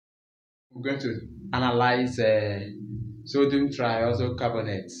We're going to analyze sodium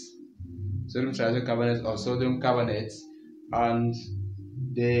triosocarbonate, or sodium carbonate, and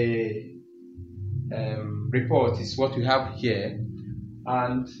the report is what we have here.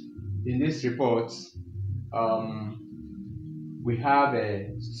 And in this report, we have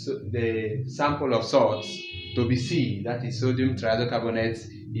the sample of salts to be C, that is sodium triosocarbonate,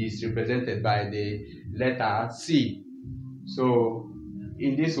 is represented by the letter C. So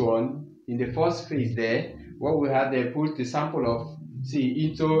in this one, in the first phase there, what we have there, put the sample of C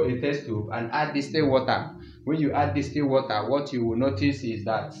into a test tube and add distilled water. When you add distilled water, what you will notice is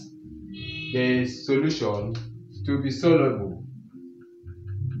that the solution to be soluble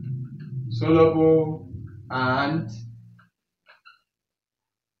and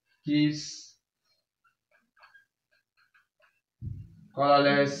gives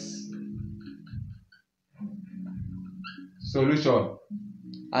colorless solution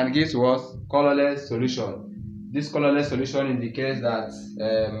and gives what? Colorless solution. This colorless solution indicates that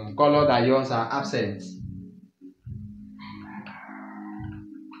colored ions are absent.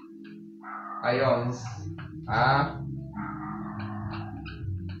 Ions are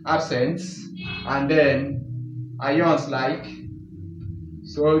absent, and then ions like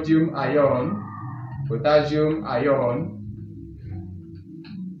sodium ion, potassium ion,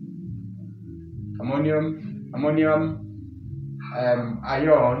 ammonium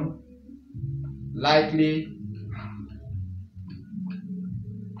ion likely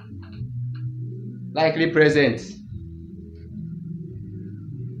present.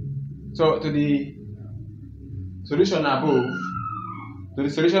 So to the solution above,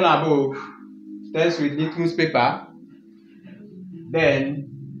 test with litmus paper, then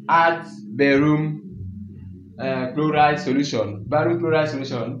add barium chloride solution.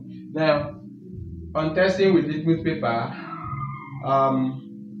 Now, on testing with litmus paper,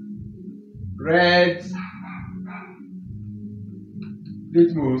 red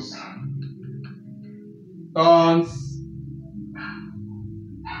litmus turns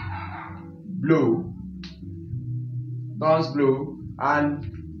blue, and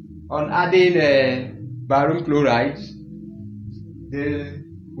on adding barium chloride,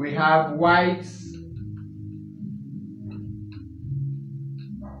 we have white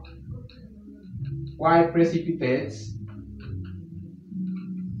precipitate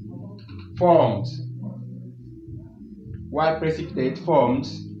formed.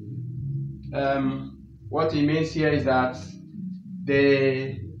 What it means here is that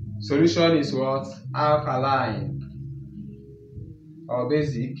the solution is what? Alkaline or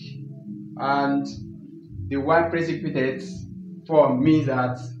basic, and the white precipitate form means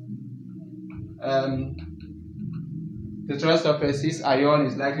that the trisulfur 6 ion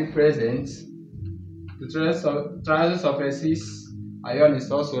is likely present. The trisulfur 6 ion is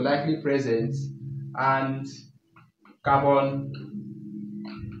also likely present, and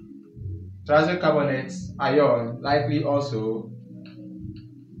triosocarbonate ion likely also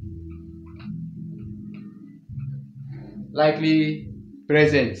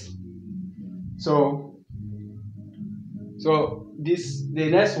present. So the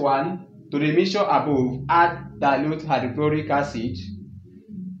next one, to the mixture above, add dilute hydrochloric acid,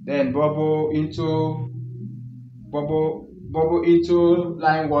 then bubble into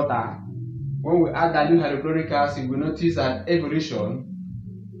lime water. When we add dilute hydrochloric acid, we notice an evolution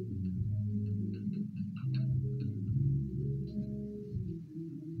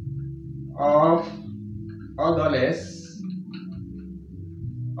of odorless,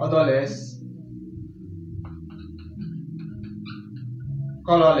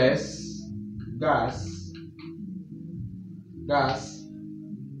 colorless gas,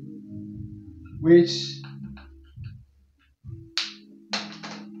 which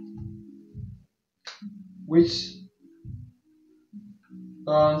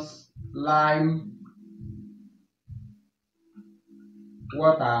turns lime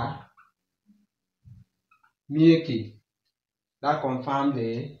water milky. That confirms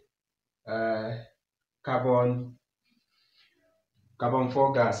the carbon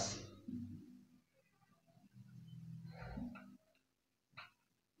 4 gas.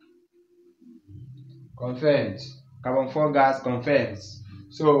 Confirmed. Carbon 4 gas confirms.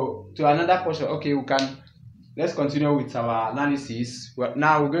 So to another portion, okay, let's continue with our analysis.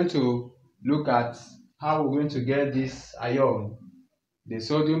 Now we're going to look at how we're going to get this ion, the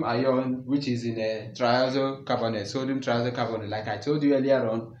sodium ion, which is in a triosocarbonate, sodium triosocarbonate. Like I told you earlier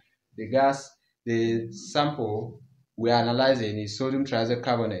on, the sample we are analyzing is sodium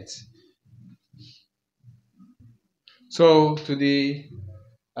triosocarbonate. So to the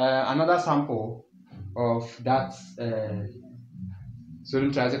another sample of that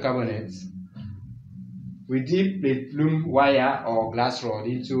sodium triacylcarbonate. We dip a plume wire or glass rod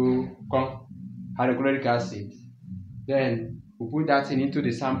into hydrochloric acid. Then we put that into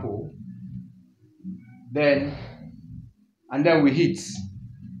the sample. Then we heat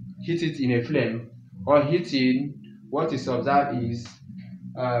it in a flame. On heating, what is observed is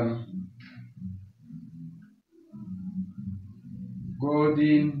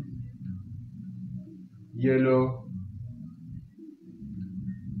golden yellow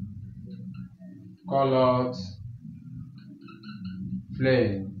colored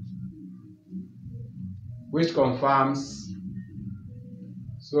flame, which confirms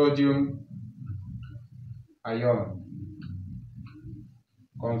sodium ion.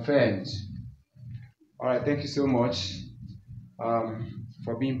 Confirmed. Alright, thank you so much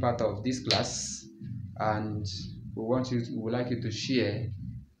for being part of this class, and we would like you to share,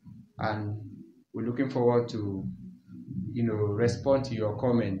 and we're looking forward to respond to your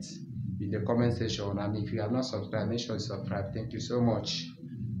comments in the comment section. And if you have not subscribed, make sure you subscribe. Thank you so much.